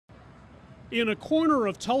In a corner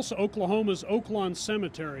of Tulsa, Oklahoma's Oaklawn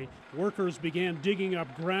Cemetery, workers began digging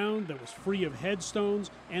up ground that was free of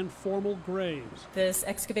headstones and formal graves. This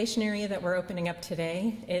excavation area that we're opening up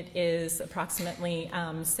today, it is approximately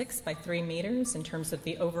 6 by 3 meters in terms of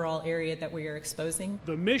the overall area that we are exposing.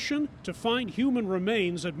 The mission? To find human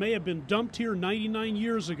remains that may have been dumped here 99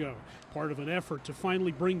 years ago, part of an effort to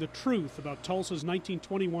finally bring the truth about Tulsa's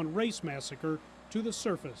 1921 Race Massacre to the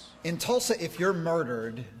surface. In Tulsa, if you're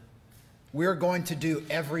murdered, we're going to do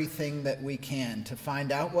everything that we can to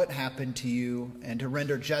find out what happened to you and to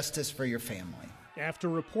render justice for your family. After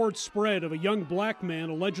reports spread of a young black man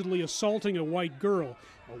allegedly assaulting a white girl,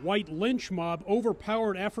 a white lynch mob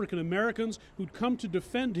overpowered African Americans who'd come to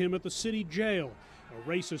defend him at the city jail. A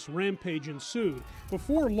racist rampage ensued.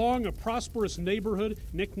 Before long, a prosperous neighborhood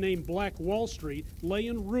nicknamed Black Wall Street lay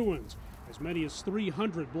in ruins. As many as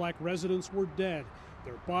 300 black residents were dead.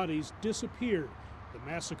 Their bodies disappeared. The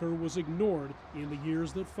massacre was ignored in the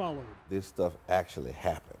years that followed. This stuff actually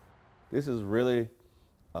happened. This is really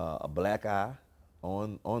a black eye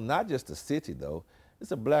on not just the city, though.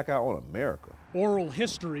 It's a black eye on America. Oral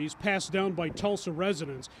histories passed down by Tulsa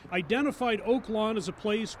residents identified Oaklawn as a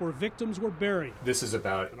place where victims were buried. This is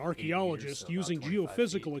about an archaeologist using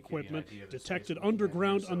geophysical equipment detected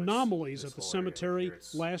underground anomalies at the cemetery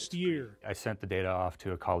last year. I sent the data off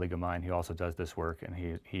to a colleague of mine who also does this work, and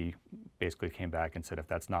he basically came back and said, if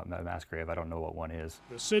that's not a mass grave, I don't know what one is.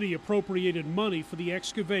 The city appropriated money for the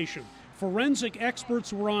excavation. Forensic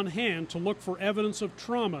experts were on hand to look for evidence of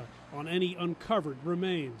trauma on any uncovered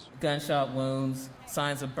remains. Gunshot wounds,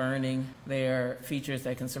 signs of burning, they are features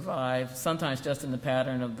that can survive, sometimes just in the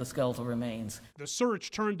pattern of the skeletal remains. The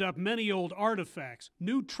search turned up many old artifacts.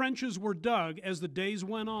 New trenches were dug as the days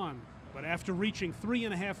went on. But after reaching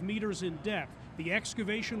 3.5 meters in depth, the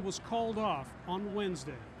excavation was called off on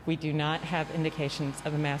Wednesday. We do not have indications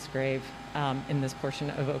of a mass grave in this portion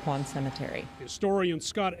of Oaklawn Cemetery. Historian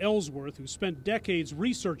Scott Ellsworth, who spent decades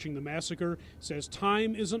researching the massacre, says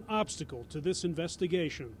time is an obstacle to this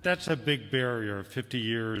investigation. That's a big barrier, 50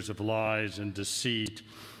 years of lies and deceit,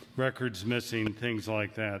 records missing, things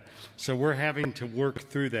like that. So we're having to work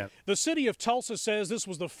through that. The city of Tulsa says this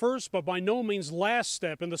was the first but by no means last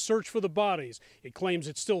step in the search for the bodies. It claims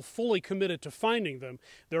it's still fully committed to finding them.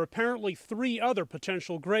 There are apparently 3 other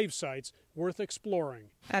potential grave sites worth exploring.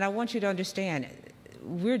 And I want you to understand,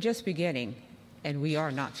 we're just beginning, and we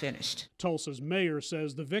are not finished. Tulsa's mayor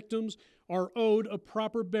says the victims are owed a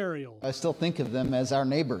proper burial. I still think of them as our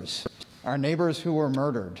neighbors who were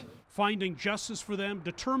murdered. Finding justice for them,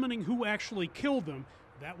 determining who actually killed them,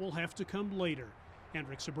 that will have to come later.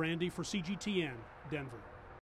 Hendrik Sabrandi for CGTN, Denver.